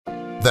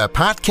The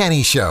Pat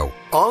Kenny Show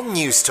on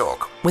News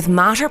Talk. With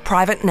Mater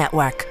Private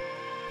Network.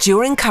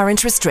 During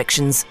current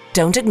restrictions,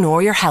 don't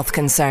ignore your health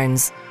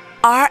concerns.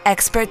 Our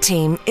expert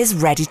team is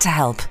ready to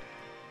help.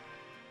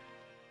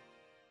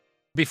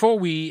 Before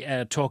we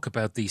talk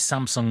about the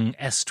Samsung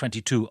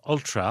S22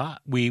 Ultra,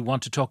 we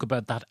want to talk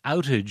about that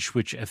outage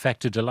which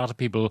affected a lot of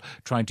people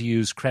trying to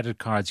use credit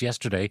cards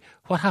yesterday.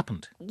 What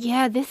happened?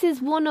 Yeah, this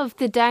is one of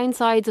the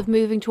downsides of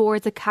moving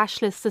towards a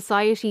cashless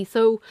society.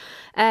 So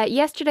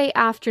yesterday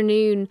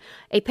afternoon,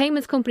 a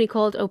payments company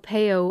called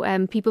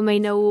Opeo, people may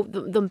know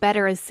them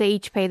better as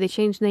SagePay, they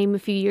changed the name a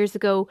few years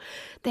ago,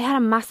 they had a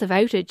massive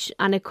outage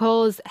and it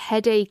caused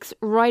headaches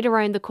right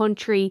around the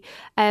country.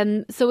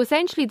 So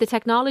essentially the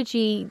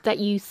technology that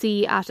you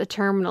see at a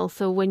terminal,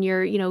 so when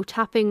you're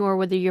tapping or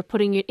whether you're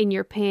putting in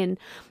your PIN,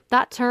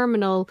 that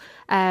terminal,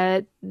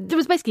 there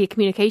was basically a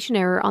communication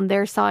error on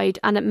their side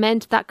and it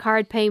meant that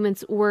card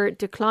payments were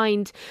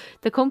declined.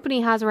 The company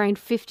has around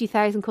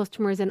 50,000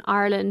 customers in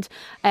Ireland.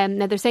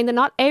 Now they're saying that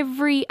not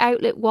every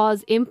outlet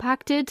was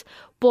impacted,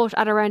 but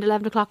at around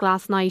 11 o'clock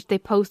last night, they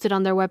posted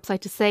on their website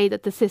to say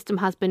that the system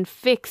has been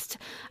fixed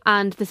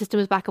and the system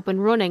is back up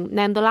and running.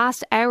 Now, in the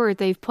last hour,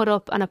 they've put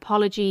up an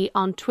apology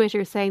on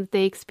Twitter saying that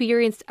they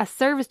experienced a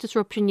service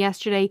disruption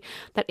yesterday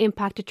that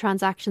impacted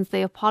transactions.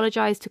 They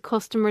apologised to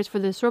customers for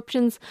the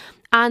disruptions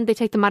and they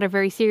take the matter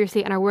very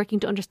seriously and are working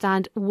to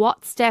understand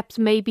what steps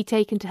may be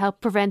taken to help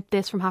prevent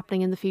this from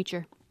happening in the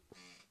future.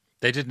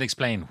 They didn't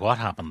explain what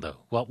happened, though.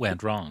 What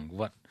went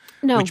wrong?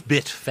 Which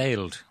bit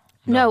failed?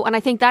 No, and I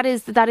think that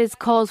is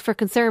cause for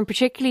concern,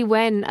 particularly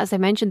when, as I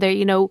mentioned there,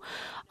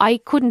 I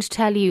couldn't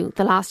tell you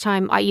the last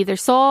time I either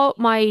saw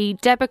my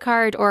debit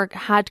card or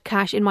had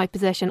cash in my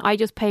possession. I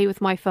just pay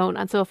with my phone.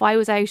 And so if I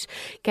was out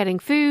getting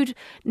food,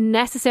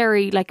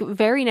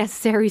 very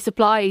necessary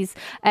supplies,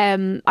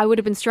 I would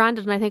have been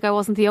stranded. And I think I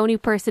wasn't the only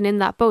person in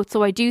that boat.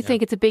 So I do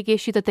think it's a big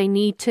issue that they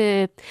need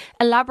to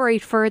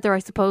elaborate further, I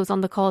suppose,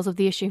 on the cause of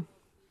the issue.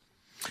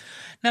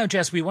 Now,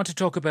 Jess, we want to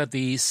talk about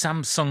the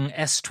Samsung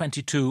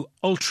S22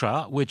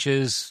 Ultra, which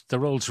is the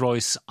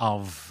Rolls-Royce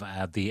of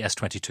the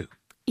S22.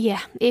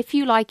 Yeah, if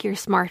you like your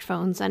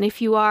smartphones and if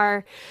you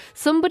are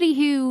somebody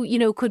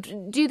who,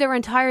 could do their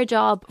entire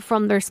job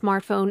from their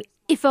smartphone,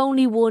 if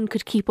only one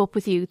could keep up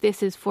with you,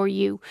 this is for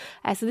you.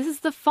 So this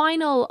is the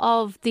final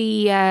of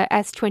the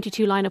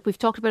S22 lineup. We've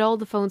talked about all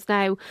the phones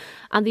now.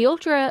 And the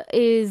Ultra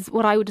is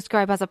what I would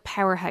describe as a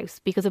powerhouse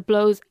because it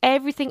blows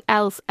everything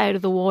else out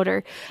of the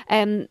water.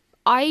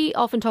 I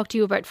often talk to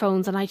you about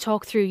phones and I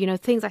talk through,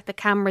 things like the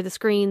camera, the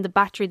screen, the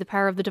battery, the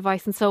power of the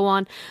device and so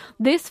on.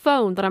 This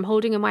phone that I'm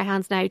holding in my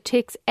hands now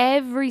ticks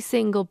every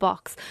single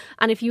box.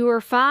 And if you were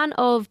a fan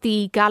of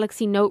the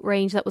Galaxy Note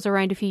range that was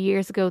around a few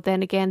years ago,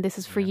 then again, this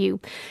is for you.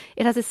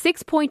 It has a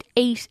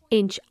 6.8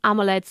 inch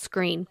AMOLED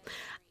screen.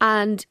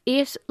 And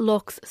it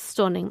looks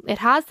stunning. It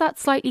has that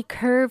slightly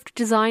curved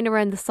design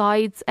around the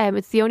sides.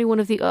 It's the only one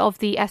of the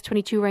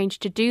S22 range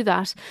to do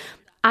that.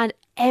 And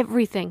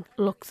everything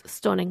looks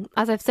stunning.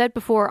 As I've said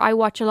before, I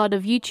watch a lot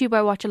of YouTube,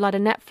 I watch a lot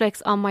of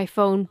Netflix on my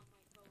phone.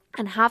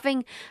 And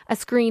having a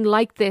screen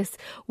like this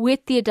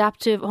with the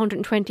adaptive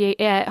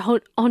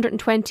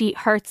 120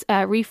 hertz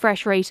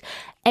refresh rate,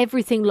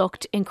 everything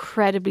looked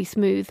incredibly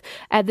smooth.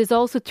 There's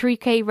also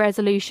 3K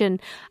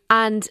resolution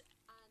and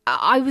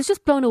I was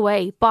just blown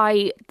away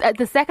by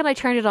the second I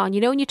turned it on.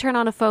 When you turn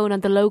on a phone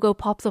and the logo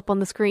pops up on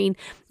the screen,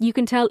 you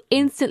can tell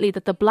instantly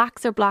that the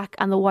blacks are black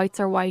and the whites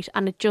are white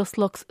and it just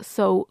looks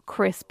so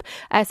crisp.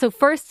 So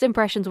first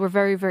impressions were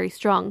very, very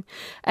strong.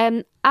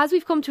 As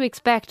we've come to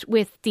expect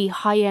with the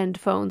high-end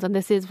phones, and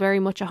this is very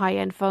much a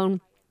high-end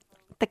phone,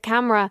 the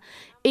camera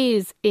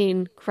is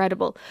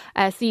incredible.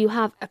 So you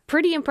have a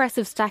pretty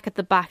impressive stack at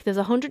the back. There's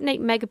a 108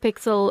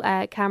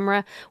 megapixel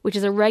camera, which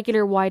is a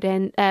regular wide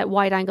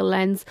angle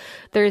lens.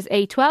 There's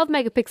a 12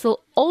 megapixel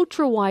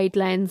ultra wide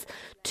lens,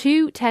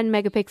 two 10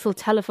 megapixel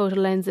telephoto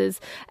lenses,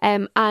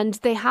 and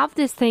they have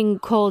this thing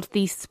called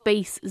the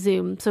space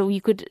zoom. So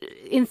you could,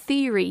 in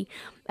theory,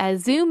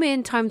 zoom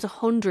in times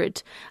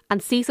 100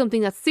 and see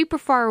something that's super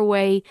far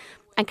away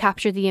and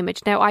capture the image.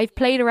 Now, I've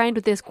played around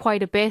with this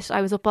quite a bit. I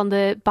was up on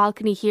the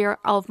balcony here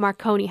of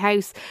Marconi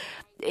House.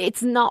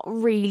 It's not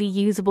really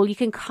usable. You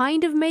can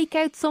kind of make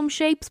out some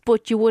shapes,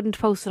 but you wouldn't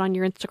post it on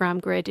your Instagram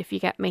grid, if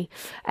you get me.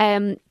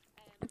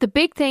 The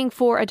big thing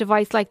for a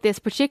device like this,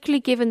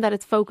 particularly given that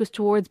it's focused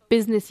towards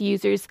business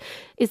users,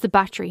 is the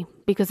battery.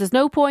 Because there's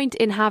no point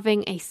in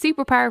having a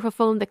super powerful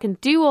phone that can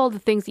do all the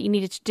things that you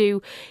need it to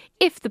do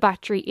if the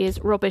battery is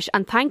rubbish.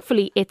 And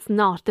thankfully, it's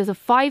not. There's a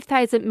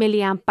 5,000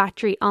 milliamp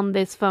battery on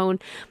this phone.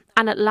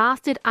 And it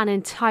lasted an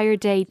entire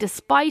day,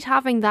 despite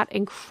having that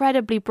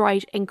incredibly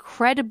bright,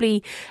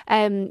 incredibly,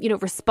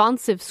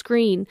 responsive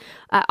screen.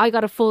 I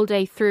got a full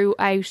day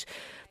throughout.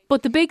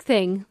 But the big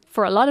thing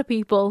for a lot of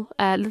people,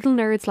 little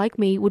nerds like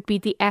me, would be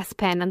the S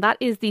Pen, and that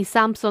is the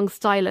Samsung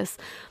stylus.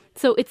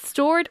 So it's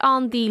stored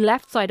on the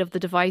left side of the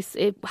device.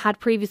 It had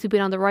previously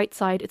been on the right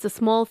side. It's a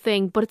small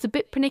thing, but it's a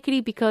bit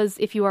pernickety because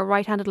if you are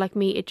right-handed like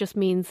me, it just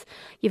means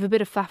you have a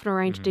bit of faffing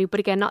around to do. But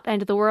again, not the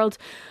end of the world.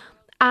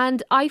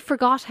 And I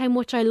forgot how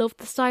much I love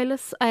the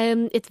stylus.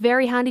 It's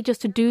very handy just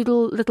to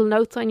doodle little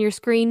notes on your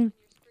screen.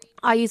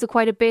 I use it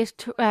quite a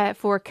bit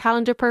for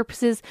calendar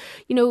purposes.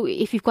 You know,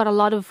 if you've got a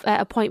lot of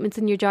appointments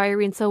in your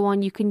diary and so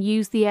on, you can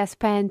use the S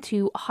Pen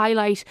to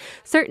highlight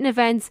certain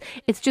events.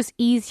 It's just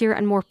easier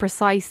and more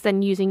precise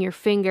than using your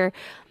finger.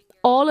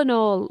 All in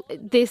all,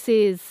 this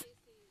is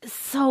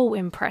so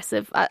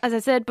impressive. As I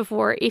said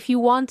before, if you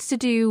want to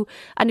do,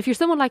 and if you're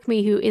someone like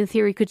me who in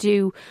theory could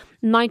do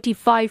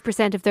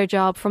 95% of their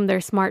job from their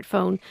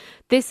smartphone,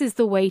 this is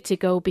the way to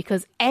go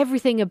because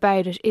everything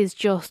about it is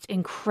just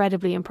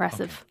incredibly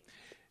impressive. Okay.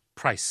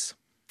 Price.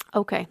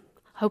 Okay.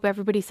 Hope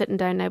everybody's sitting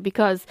down now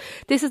because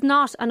this is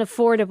not an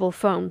affordable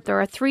phone.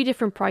 There are 3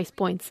 different price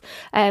points.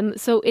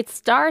 So it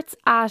starts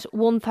at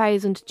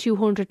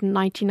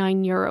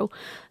 €1,299,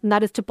 and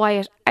that is to buy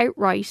it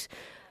outright.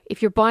 If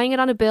you're buying it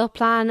on a bill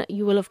plan,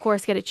 you will of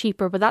course get it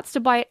cheaper, but that's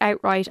to buy it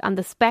outright. And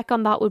the spec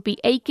on that would be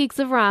 8 gigs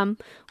of RAM,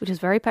 which is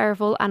very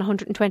powerful, and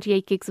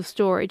 128 gigs of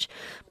storage.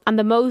 And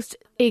the most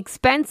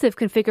expensive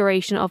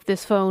configuration of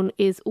this phone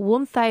is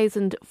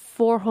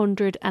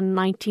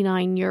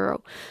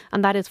 €1,499.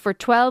 And that is for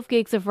 12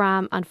 gigs of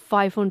RAM and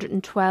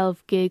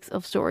 512 gigs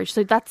of storage.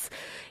 So that's,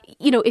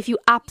 you know, if you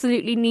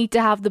absolutely need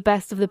to have the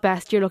best of the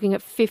best, you're looking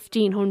at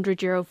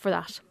 €1,500 for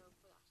that.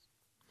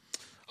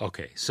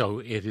 Okay, so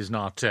it is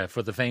not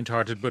for the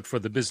faint-hearted, but for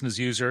the business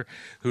user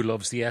who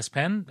loves the S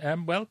Pen.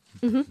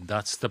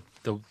 That's the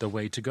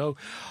way to go.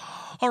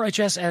 All right,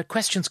 Jess,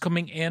 questions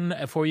coming in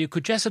for you.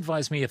 Could Jess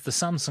advise me if the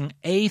Samsung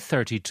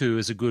A32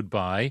 is a good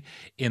buy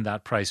in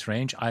that price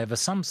range? I have a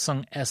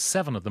Samsung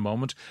S7 at the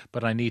moment,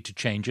 but I need to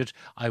change it.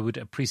 I would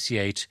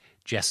appreciate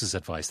Jess's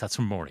advice. That's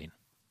from Maureen.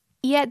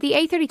 Yeah, the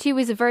A32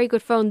 is a very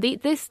good phone. The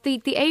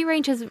A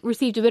range has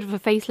received a bit of a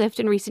facelift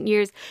in recent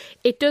years.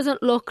 It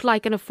doesn't look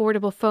like an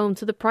affordable phone.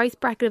 So the price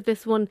bracket of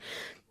this one,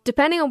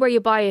 depending on where you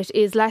buy it,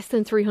 is less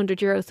than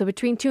 €300. So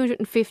between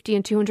 €250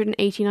 and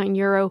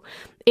 €289.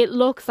 It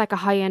looks like a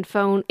high-end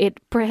phone. It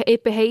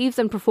behaves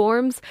and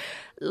performs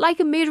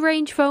like a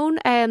mid-range phone.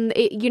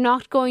 You're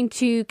not going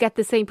to get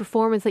the same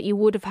performance that you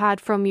would have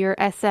had from your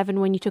S7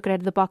 when you took it out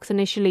of the box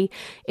initially.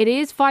 It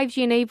is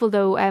 5G enabled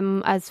though.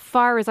 As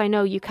far as I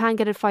know, you can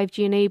get it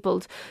 5G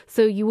enabled.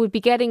 So you would be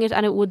getting it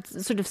and it would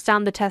sort of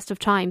stand the test of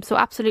time. So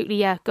absolutely,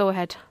 yeah, go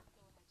ahead.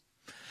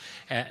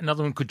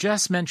 Another one, could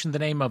Jess mention the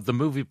name of the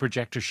movie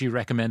projector she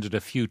recommended a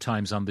few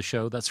times on the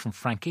show? That's from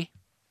Frankie.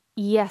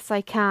 Yes,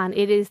 I can.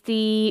 It is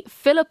the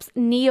Philips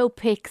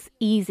NeoPix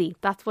Easy.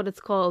 That's what it's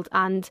called.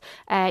 And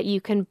you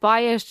can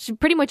buy it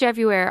pretty much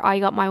everywhere. I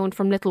got my one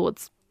from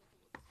Littlewoods.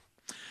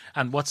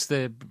 And what's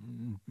the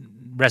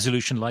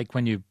resolution like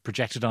when you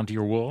project it onto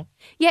your wall?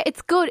 Yeah,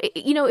 it's good.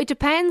 It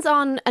depends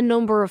on a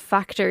number of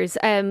factors.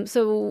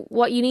 So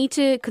what you need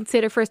to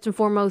consider first and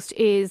foremost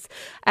is,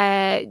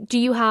 do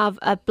you have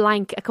a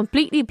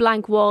completely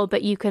blank wall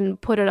that you can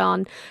put it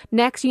on?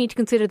 Next, you need to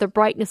consider the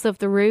brightness of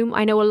the room.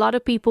 I know a lot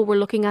of people were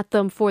looking at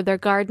them for their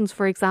gardens,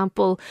 for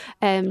example,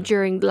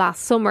 during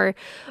last summer,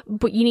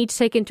 but you need to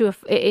take into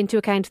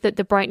account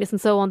the brightness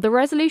and so on. The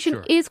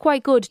resolution is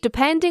quite good,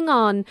 depending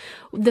on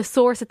the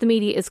source that the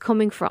media is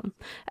coming from.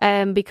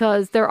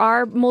 Because there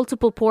are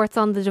multiple ports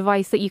on the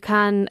device that you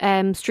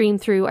can stream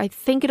through. I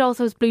think it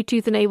also has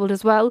Bluetooth enabled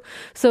as well.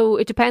 So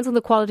it depends on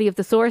the quality of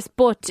the source,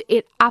 but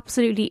it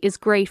absolutely is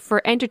great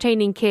for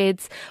entertaining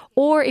kids,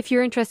 or if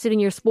you're interested in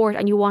your sport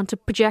and you want to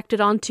project it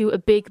onto a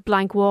big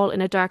blank wall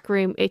in a dark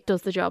room, it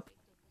does the job.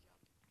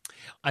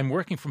 I'm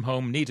working from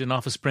home, need an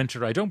office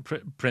printer. I don't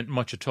print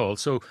much at all.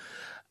 So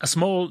a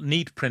small,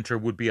 neat printer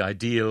would be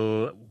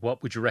ideal.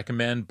 What would you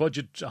recommend?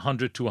 Budget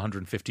 €100 to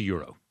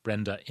 €150.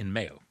 Brenda in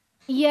Mayo.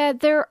 Yeah,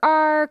 there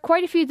are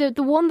quite a few.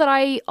 The one that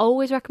I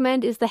always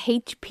recommend is the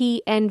HP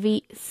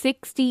Envy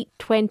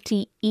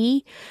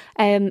 6020E.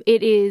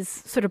 It is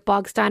sort of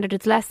bog standard.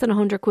 It's less than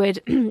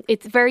 £100.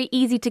 It's very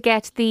easy to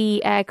get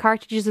the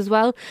cartridges as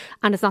well,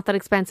 and it's not that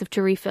expensive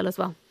to refill as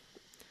well.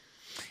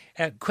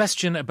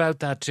 Question about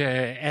that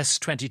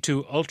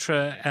S22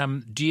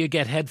 Ultra. Do you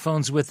get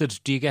headphones with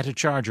it? Do you get a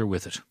charger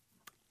with it?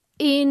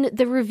 In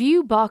the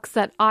review box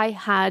that I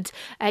had,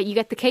 you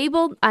get the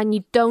cable and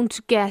you don't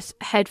get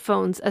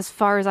headphones as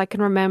far as I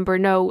can remember.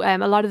 No,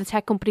 a lot of the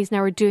tech companies now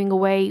are doing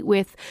away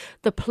with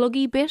the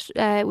pluggy bit,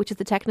 which is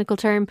the technical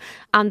term,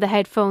 and the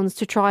headphones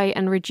to try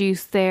and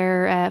reduce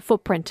their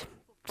footprint.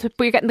 So,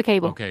 but you're getting the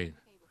cable. Okay.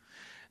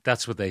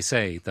 That's what they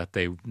say,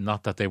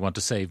 not that they want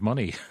to save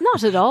money.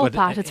 Not at all,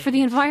 Pat. It's for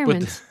the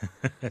environment.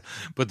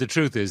 But the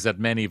truth is that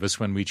many of us,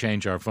 when we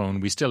change our phone,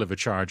 we still have a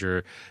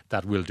charger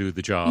that will do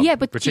the job. Yeah,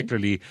 but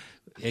particularly,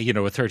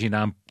 a 13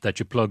 amp that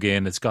you plug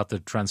in, it's got the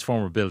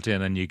transformer built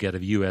in and you get a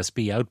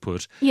USB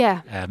output.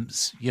 Yeah.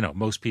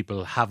 Most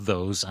people have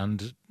those,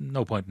 and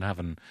no point in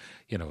having,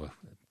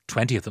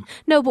 20 of them.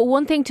 No, but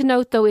one thing to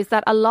note though is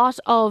that a lot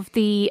of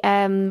the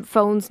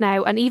phones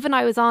now, and even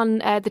I was on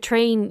the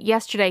train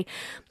yesterday,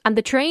 and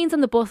the trains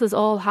and the buses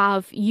all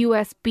have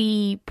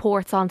USB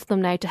ports onto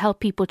them now to help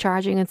people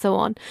charging and so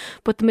on.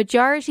 But the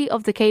majority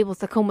of the cables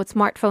that come with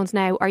smartphones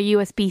now are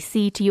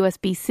USB-C to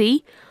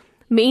USB-C.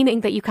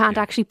 meaning that you can't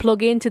actually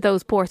plug into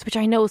those ports, which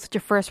I know is such a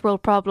first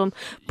world problem.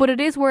 But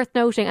it is worth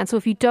noting. And so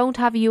if you don't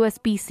have a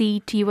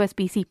USB-C to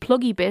USB-C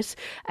pluggy bit,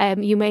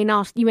 you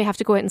may have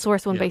to go out and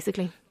source one,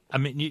 basically. I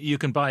mean, you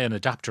can buy an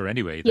adapter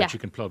anyway that you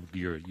can plug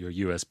your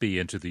USB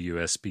into the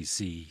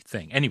USB-C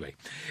thing. Anyway,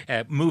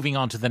 moving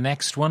on to the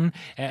next one.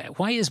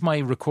 Why is my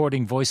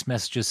recording voice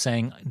messages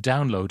saying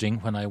downloading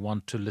when I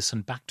want to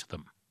listen back to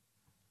them?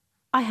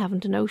 I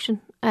haven't a notion.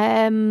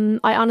 I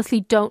honestly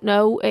don't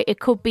know.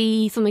 It could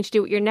be something to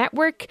do with your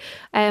network.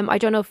 I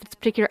don't know if it's a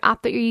particular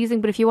app that you're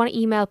using, but if you want to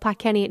email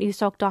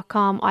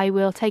patkenny@newstalk.com, I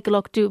will take a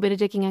look, do a bit of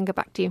digging and get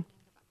back to you.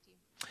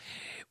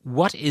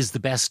 What is the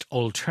best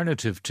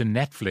alternative to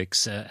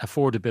Netflix?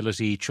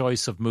 Affordability,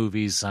 choice of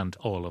movies and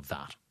all of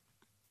that?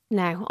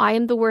 Now, I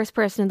am the worst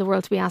person in the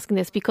world to be asking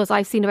this because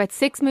I've seen about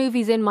 6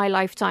 movies in my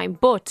lifetime.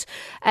 But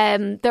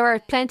there are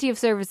plenty of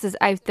services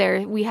out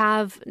there. We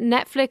have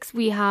Netflix,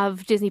 we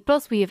have Disney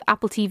Plus, we have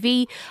Apple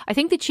TV. I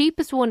think the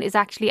cheapest one is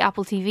actually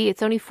Apple TV.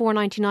 It's only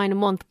 $4.99 a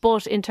month.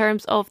 But in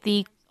terms of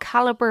the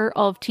caliber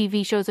of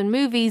TV shows and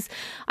movies,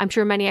 I'm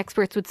sure many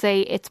experts would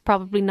say it's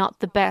probably not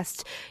the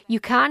best. You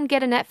can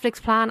get a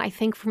Netflix plan, I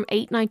think, from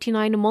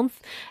 $8.99 a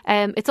month.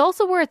 It's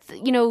also worth,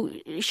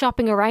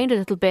 shopping around a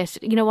little bit.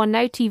 On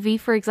Now TV,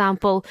 for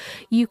example,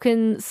 you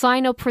can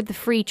sign up for the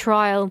free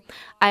trial,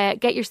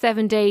 get your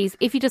 7 days.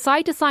 If you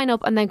decide to sign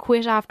up and then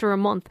quit after a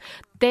month,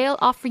 they'll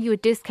offer you a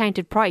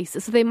discounted price.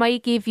 So they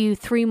might give you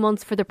 3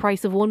 months for the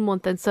price of 1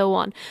 month and so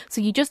on. So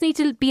you just need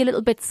to be a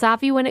little bit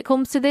savvy when it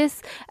comes to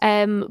this.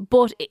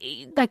 But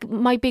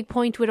my big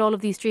point with all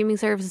of these streaming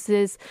services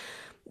is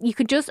you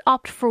could just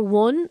opt for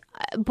one,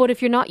 but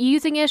if you're not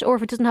using it or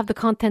if it doesn't have the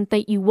content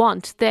that you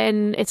want,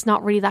 then it's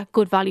not really that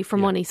good value for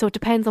money. So it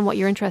depends on what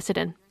you're interested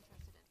in.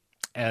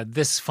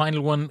 This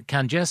final one,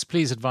 can Jess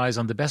please advise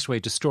on the best way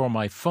to store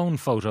my phone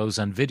photos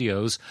and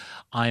videos?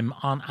 I'm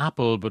on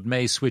Apple but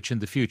may switch in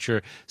the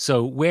future.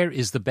 So where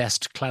is the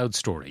best cloud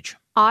storage?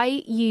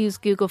 I use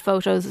Google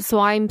Photos, so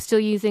I'm still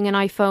using an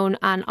iPhone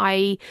and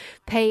I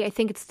pay, I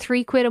think it's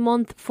 £3 a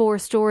month for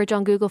storage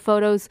on Google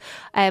Photos.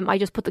 I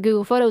just put the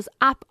Google Photos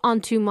app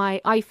onto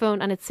my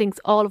iPhone and it syncs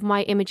all of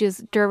my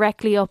images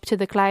directly up to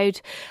the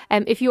cloud.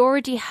 If you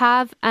already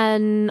have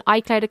an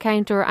iCloud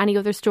account or any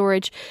other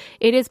storage,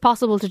 it is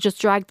possible to just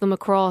drag them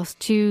across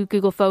to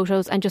Google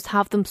Photos and just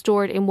have them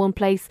stored in one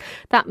place.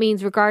 That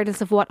means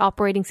regardless of what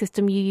operating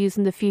system you use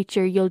in the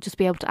future, you'll just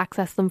be able to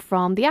access them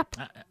from the app.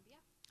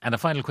 And a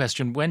final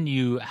question, when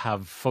you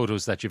have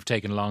photos that you've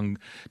taken a long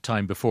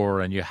time before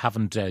and you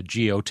haven't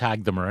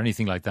geotagged them or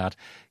anything like that,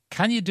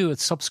 can you do it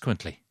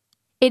subsequently?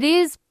 It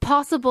is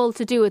possible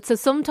to do it. So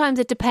sometimes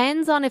it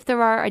depends on if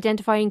there are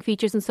identifying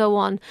features and so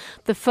on.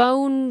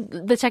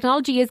 The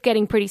technology is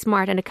getting pretty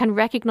smart and it can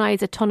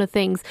recognise a ton of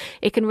things.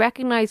 It can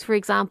recognise, for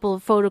example,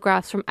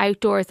 photographs from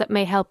outdoors that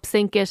may help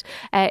sync it.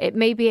 It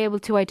may be able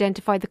to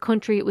identify the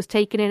country it was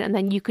taken in and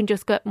then you can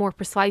just get more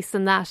precise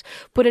than that.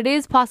 But it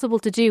is possible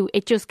to do.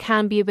 It just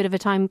can be a bit of a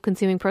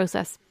time-consuming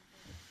process.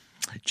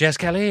 Jess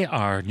Kelly,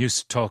 our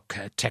News Talk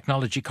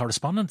technology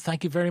correspondent,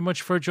 thank you very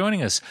much for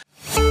joining us.